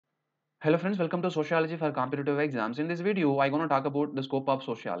Hello friends, welcome to Sociology for Competitive Exams. In this video, I'm going to talk about the scope of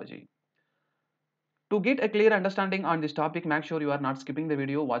sociology. To get a clear understanding on this topic, make sure you are not skipping the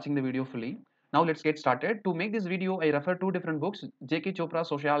video, watching the video fully. Now let's get started. To make this video, I refer two different books, J.K. Chopra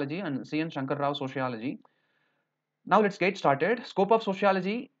Sociology and C.N. Shankar Rao Sociology. Now let's get started. Scope of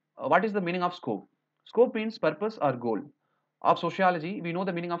sociology. What is the meaning of scope? Scope means purpose or goal. Of sociology, we know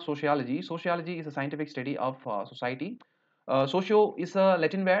the meaning of sociology. Sociology is a scientific study of society. Socio is a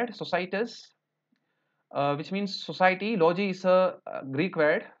Latin word, societas, which means society. Logi is a Greek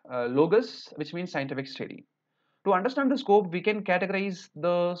word, logos, which means scientific study. To understand the scope, we can categorize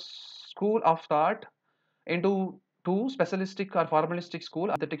the school of thought into two: specialistic or formalistic school,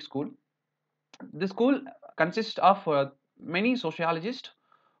 synthetic school. The school consists of many sociologists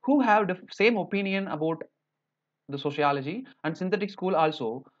who have the same opinion about the sociology, and synthetic school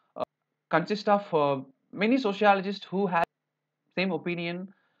also consists of many sociologists who have same opinion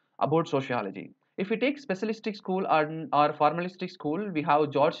about sociology. If we take specialistic school or formalistic school, we have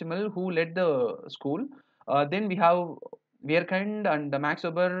George Simmel who led the school. Then we have Weirkind and Max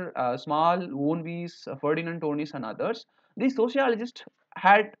Weber, Small, Woonwies, Ferdinand Tonis, and others. These sociologists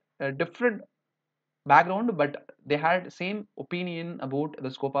had a different background, but they had same opinion about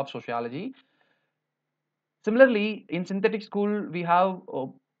the scope of sociology. Similarly, in synthetic school, we have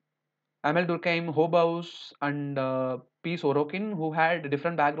Amel Durkheim, Hobhouse, and P. Sorokin, who had a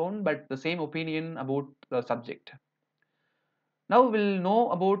different background but the same opinion about the subject. Now we'll know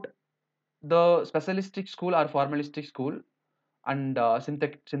about the specialistic school or formalistic school and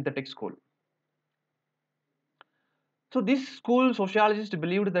synthetic school. So this school sociologists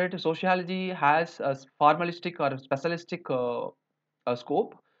believed that sociology has a formalistic or specialistic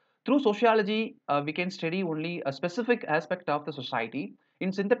scope. Through sociology, we can study only a specific aspect of the society.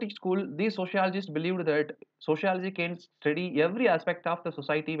 In synthetic school, these sociologists believed that sociology can study every aspect of the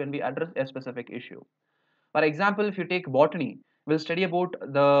society when we address a specific issue. For example, if you take botany, we'll study about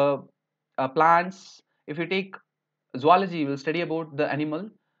the plants. If you take zoology, we'll study about the animal.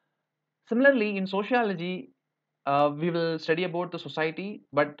 Similarly, in sociology, we will study about the society,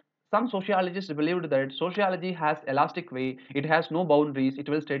 but some sociologists believed that sociology has elastic way, it has no boundaries, it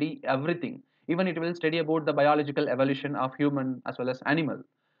will study everything. Even it will study about the biological evolution of human as well as animal.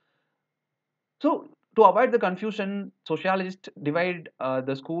 So to avoid the confusion, sociologists divide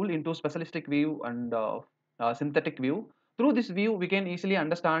the school into specialistic view and synthetic view. Through this view, we can easily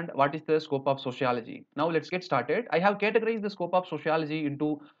understand what is the scope of sociology. Now let's get started. I have categorized the scope of sociology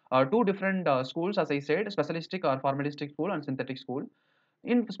into two different schools, as I said, specialistic or formalistic school and synthetic school.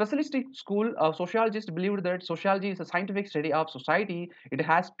 In specialistic school, sociologists believed that sociology is a scientific study of society. It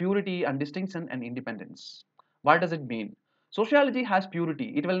has purity and distinction and independence. What does it mean? Sociology has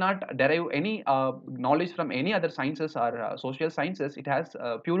purity. It will not derive any knowledge from any other sciences or social sciences. It has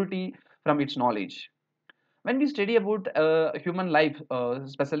purity from its knowledge. When we study about human life,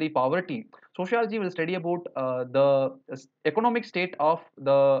 especially poverty, sociology will study about the economic state of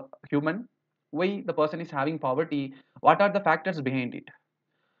the human, why the person is having poverty, what are the factors behind it.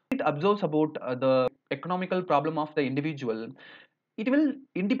 It observes about the economical problem of the individual. It will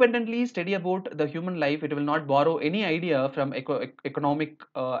independently study about the human life. It will not borrow any idea from economic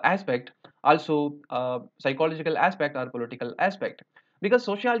aspect, also psychological aspect or political aspect, because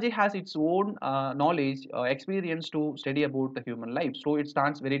sociology has its own knowledge, experience to study about the human life, so it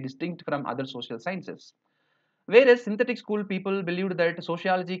stands very distinct from other social sciences. Whereas synthetic school people believed that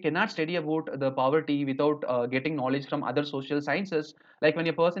sociology cannot study about the poverty without getting knowledge from other social sciences. Like when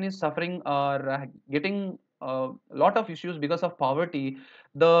a person is suffering or getting a lot of issues because of poverty,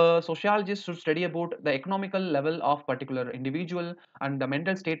 the sociologist should study about the economical level of particular individual and the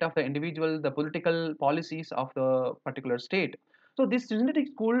mental state of the individual, the political policies of the particular state. So this synthetic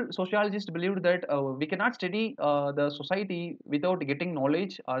school sociologist believed that we cannot study the society without getting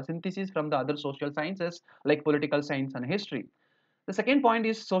knowledge or synthesis from the other social sciences like political science and history. The second point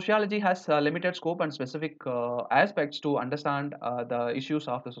is sociology has limited scope and specific aspects to understand the issues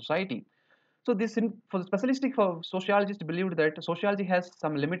of the society. So this for specialistic for sociologists believed that sociology has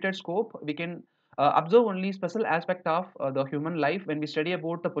some limited scope. We can observe only special aspect of the human life. When we study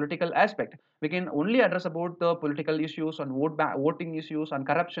about the political aspect, we can only address about the political issues and voting issues and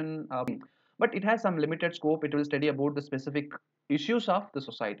corruption. But it has some limited scope. It will study about the specific issues of the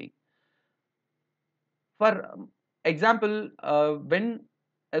society. For example, when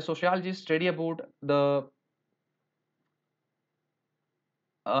a sociologist study about the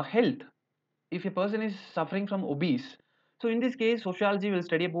health, if a person is suffering from obese, so in this case sociology will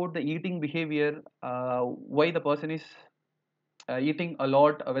study about the eating behavior, why the person is eating a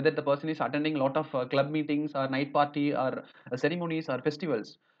lot, whether the person is attending a lot of club meetings or night party or ceremonies or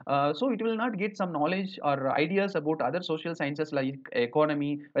festivals. So it will not get some knowledge or ideas about other social sciences like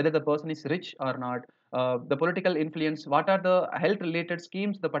economy, whether the person is rich or not, the political influence, what are the health related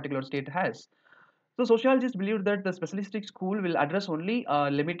schemes the particular state has. So sociologists believe that the specialistic school will address only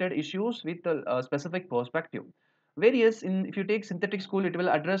limited issues with a specific perspective. Whereas if you take synthetic school, it will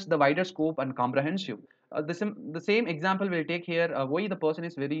address the wider scope and comprehensive. The same example we'll take here, why the person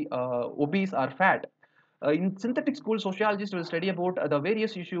is very obese or fat. In synthetic school, sociologists will study about the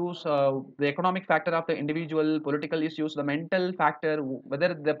various issues, the economic factor of the individual, political issues, the mental factor,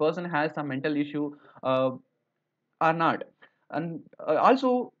 whether the person has some mental issue uh, or not. And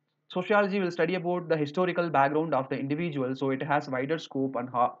also, sociology will study about the historical background of the individual, so it has wider scope and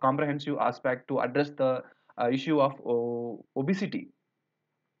comprehensive aspect to address the issue of obesity.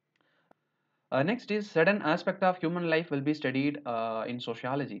 Next is certain aspect of human life will be studied in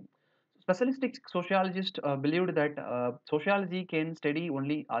sociology. Specialistic sociologists believed that sociology can study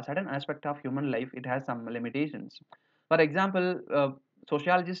only a certain aspect of human life. It has some limitations. For example,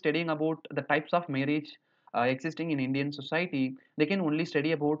 sociologists studying about the types of marriage existing in Indian society, they can only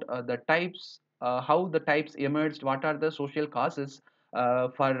study about the types, how the types emerged, what are the social causes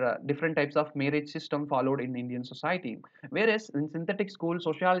for different types of marriage system followed in Indian society. Whereas in synthetic school,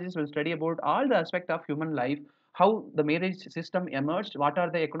 sociologists will study about all the aspect of human life, how the marriage system emerged, what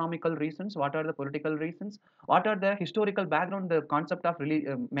are the economical reasons, what are the political reasons, what are the historical background the concept of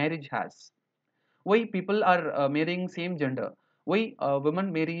marriage has, why people are marrying same gender, why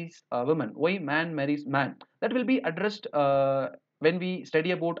women marries women, why man marries man. That will be addressed when we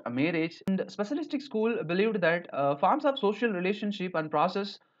study about a marriage. And specialistic school believed that forms of social relationship and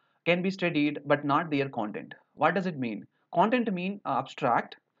process can be studied but not their content. What does it mean? Content mean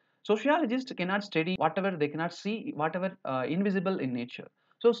abstract. Sociologists cannot study whatever they cannot see, whatever invisible in nature.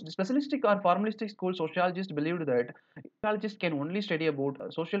 So specialistic or formalistic school sociologists believed that sociologists can only study about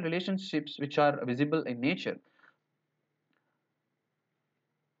social relationships which are visible in nature.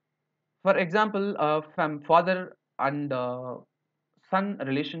 For example, from father and son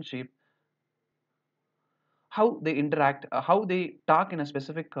relationship, how they interact, how they talk in a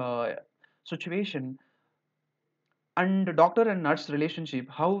specific situation, and doctor and nurse relationship,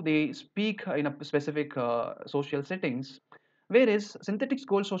 how they speak in a specific social settings. Whereas synthetic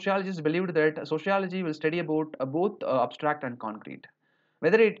school sociologists believed that sociology will study about both abstract and concrete,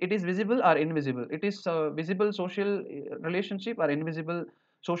 whether it is visible or invisible, it is visible social relationship or invisible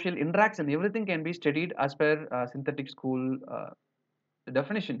social interaction, everything can be studied as per synthetic school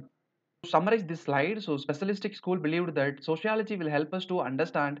definition. To summarize this slide, so specialistic school believed that sociology will help us to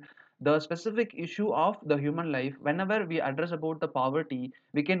understand the specific issue of the human life. Whenever we address about the poverty,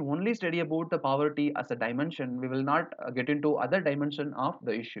 we can only study about the poverty as a dimension, we will not get into other dimension of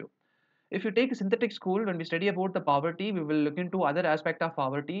the issue. If you take a synthetic school, when we study about the poverty, we will look into other aspect of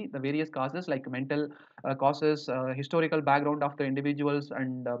poverty, the various causes like mental causes, historical background of the individuals,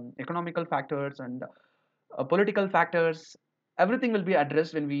 and economical factors, and political factors. Everything will be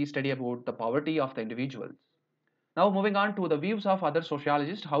addressed when we study about the poverty of the individuals. Now moving on to the views of other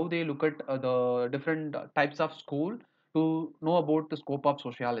sociologists, how they look at the different types of school to know about the scope of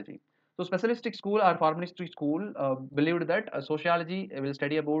sociology. So specialistic school or formalistic school believed that sociology will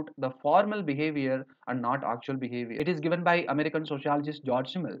study about the formal behavior and not actual behavior. It is given by American sociologist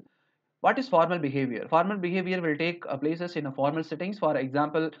George Simmel. What is formal behavior? Formal behavior will take places in a formal settings. For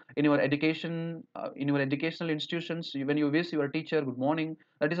example, in your education, in your educational institutions, when you wish your teacher good morning,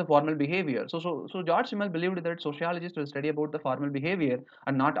 that is a formal behavior. So George Simmel believed that sociologists will study about the formal behavior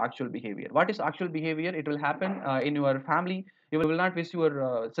and not actual behavior. What is actual behavior? It will happen in your family. You will not wish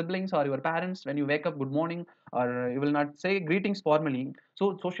your siblings or your parents when you wake up good morning, or you will not say greetings formally.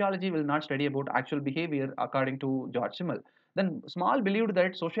 So sociology will not study about actual behavior according to George Simmel. Then Small believed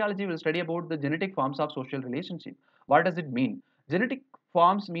that sociology will study about the genetic forms of social relationship. What does it mean? Genetic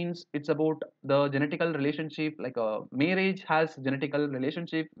forms means it's about the genetical relationship, like a marriage has genetical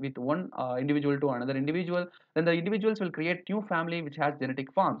relationship with one individual to another individual. Then the individuals will create new family which has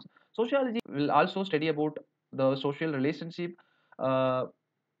genetic forms. Sociology will also study about the social relationship uh,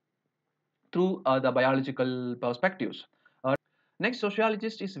 through the biological perspectives. Next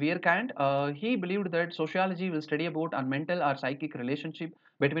sociologist is Weirkant. He believed that sociology will study about a mental or psychic relationship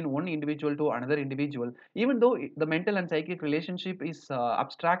between one individual to another individual. Even though the mental and psychic relationship is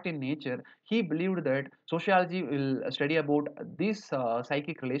abstract in nature, he believed that sociology will study about this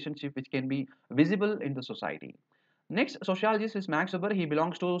psychic relationship which can be visible in the society. Next sociologist is Max Weber. He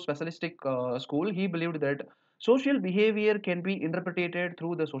belongs to specialistic school. He believed that Social behavior can be interpreted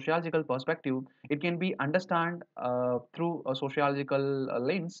through the sociological perspective. It can be understand through a sociological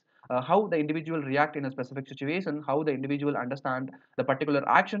lens, how the individual react in a specific situation, how the individual understand the particular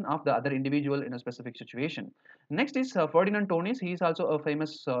action of the other individual in a specific situation. Next is Ferdinand Tönnies. He is also a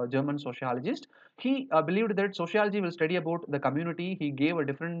famous German sociologist. He believed that sociology will study about the community. He gave a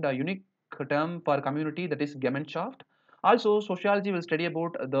different unique term for community, that is Gemeinschaft. Also, sociology will study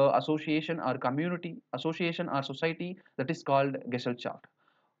about the association or community, association or society, that is called Gesellschaft.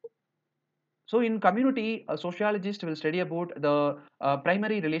 So in community, a sociologist will study about the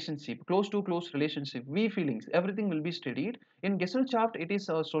primary relationship, close to close relationship, we feelings, everything will be studied. In Gesellschaft, it is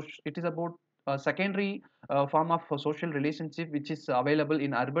about a secondary form of social relationship which is available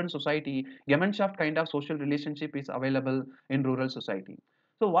in urban society. Gemeinschaft kind of social relationship is available in rural society.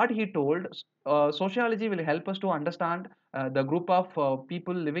 So what he told, sociology will help us to understand the group of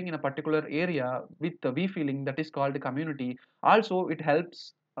people living in a particular area with the we feeling, that is called community. Also, it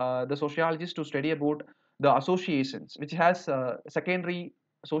helps the sociologist to study about the associations which has secondary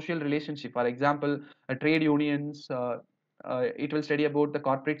social relationship. For example, trade unions. It will study about the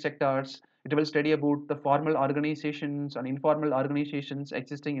corporate sectors. It will study about the formal organizations and informal organizations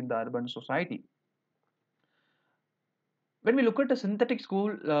existing in the urban society. When we look at the synthetic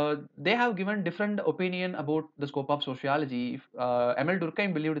school, they have given different opinion about the scope of sociology. Emil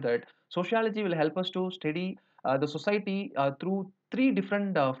Durkheim believed that sociology will help us to study the society through three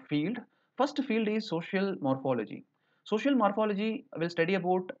different field. First field is social morphology. Social morphology will study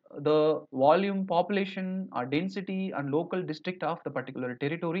about the volume, population, density, and local district of the particular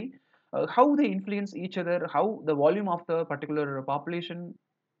territory, how they influence each other, how the volume of the particular population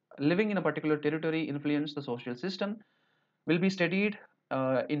living in a particular territory influence the social system will be studied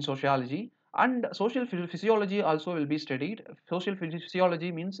in sociology. And social physiology also will be studied. Social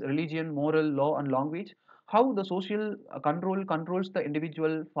physiology means religion, moral, law, and language, how the social control controls the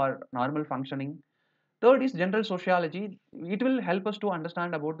individual for normal functioning. Third is general sociology. It will help us to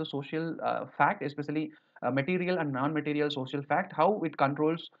understand about the social fact, especially material and non-material social fact, how it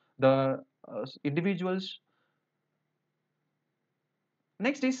controls the individuals.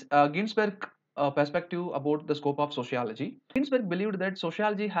 Next is Ginsberg perspective about the scope of sociology. Ginsberg believed that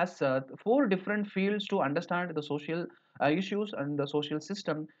sociology has four different fields to understand the social issues and the social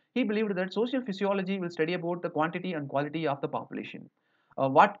system. He believed that social physiology will study about the quantity and quality of the population.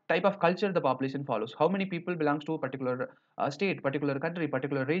 What type of culture the population follows, how many people belongs to a particular state, particular country,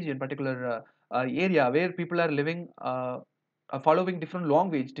 particular region, particular area where people are living, following different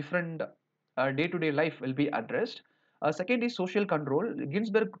language, different day-to-day life will be addressed. Second is social control.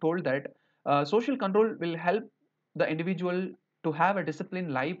 Ginsberg told that social control will help the individual to have a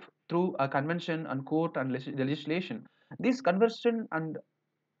disciplined life through a convention and court and legislation. This convention and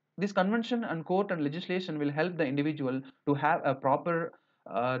this convention and court and legislation will help the individual to have a proper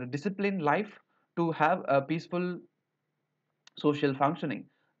disciplined life, to have a peaceful social functioning.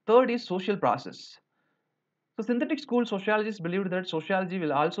 Third is social process. So synthetic school sociologists believed that sociology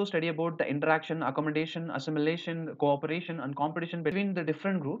will also study about the interaction, accommodation, assimilation, cooperation, and competition between the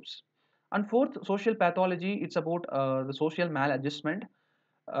different groups. And fourth, social pathology, it's about the social maladjustment.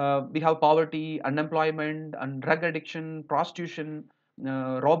 We have poverty, unemployment, and drug addiction, prostitution,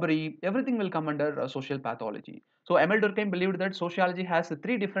 robbery, everything will come under social pathology. So Emil Durkheim believed that sociology has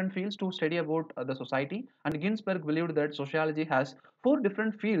three different fields to study about the society, and Ginsberg believed that sociology has four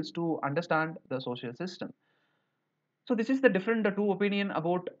different fields to understand the social system. So this is the different two opinion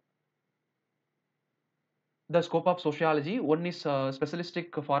about the scope of sociology. One is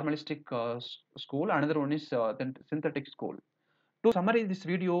specialistic formalistic school, another one is synthetic school. To summarize this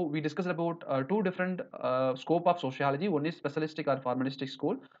video, we discussed about two different scope of sociology. One is specialistic or formalistic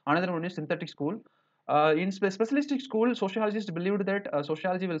school, another one is synthetic school. In specialistic school, sociologists believed that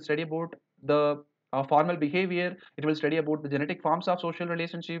sociology will study about the formal behavior. It will study about the genetic forms of social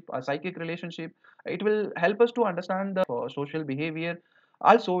relationship, psychic relationship. It will help us to understand the social behavior.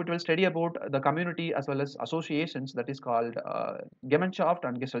 Also, it will study about the community as well as associations, that is called Gemeinschaft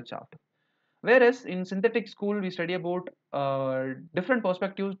and Gesellschaft. Whereas in synthetic school, we study about different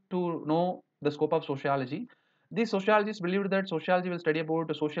perspectives to know the scope of sociology. These sociologists believed that sociology will study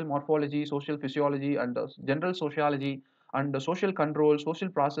about social morphology, social physiology, and general sociology, and the social control, social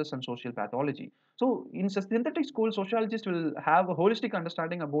process, and social pathology. So, in synthetic school, sociologists will have a holistic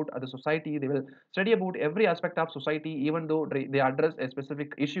understanding about the society. They will study about every aspect of society, even though they address a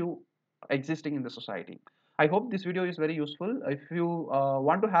specific issue existing in the society. I hope this video is very useful. If you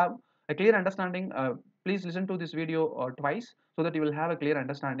want to have a clear understanding, please listen to this video twice so that you will have a clear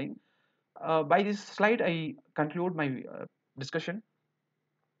understanding. By this slide, I conclude my discussion.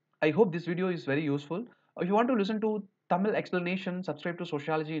 I hope this video is very useful. If you want to listen to Tamil explanation, subscribe to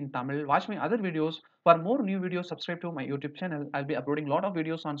Sociology in Tamil. Watch my other videos. For more new videos, subscribe to my YouTube channel. I'll be uploading a lot of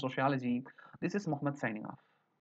videos on sociology. This is Mohammed signing off.